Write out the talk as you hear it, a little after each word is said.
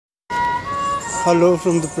Hello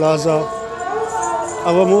from the plaza.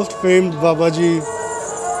 Our most famed Babaji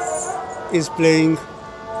is playing.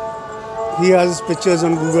 He has his pictures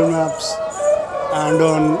on Google Maps and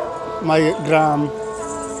on my gram,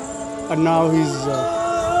 and now he's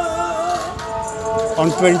on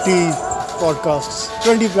 20 podcasts,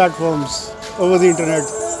 20 platforms over the internet.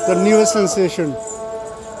 The newest sensation.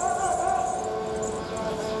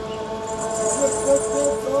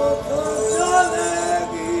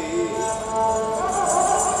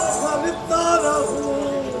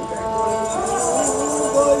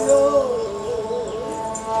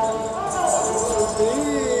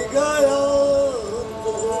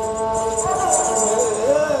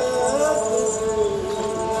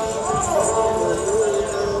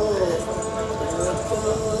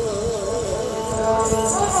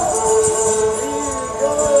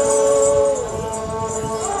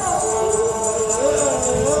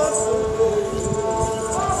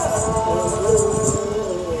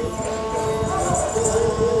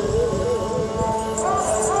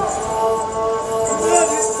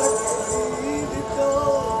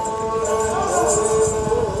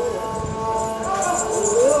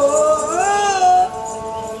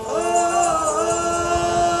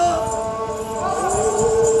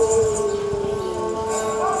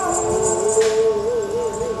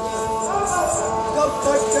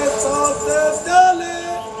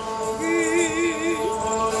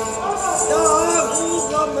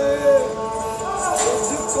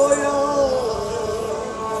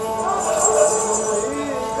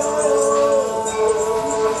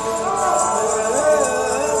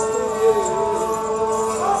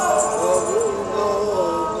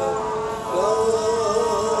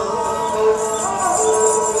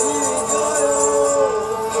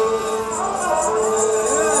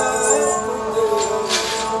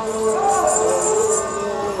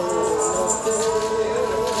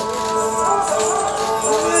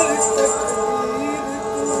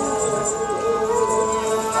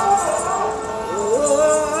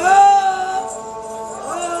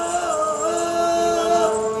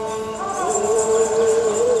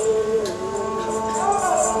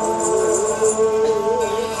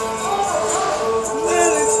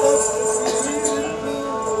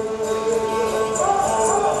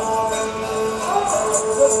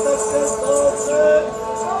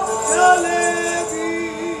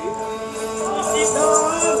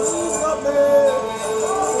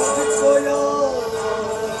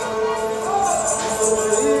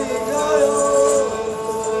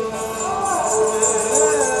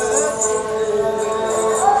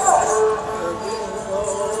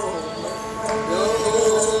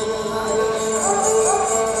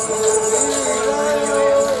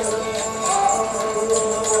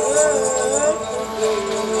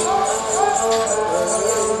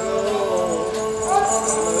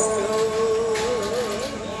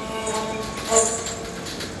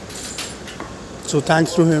 So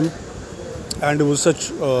thanks to him, and it was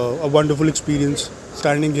such a wonderful experience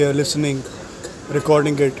standing here, listening,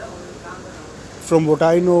 recording it. From what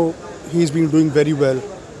I know, he's been doing very well,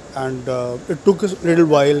 and it took a little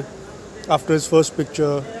while after his first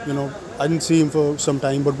picture. I didn't see him for some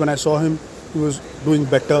time, but when I saw him, he was doing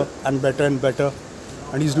better and better and better,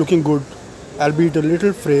 and he's looking good, albeit a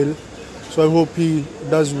little frail. So I hope he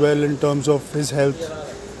does well in terms of his health.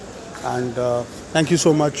 And thank you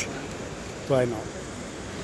so much. Bye now.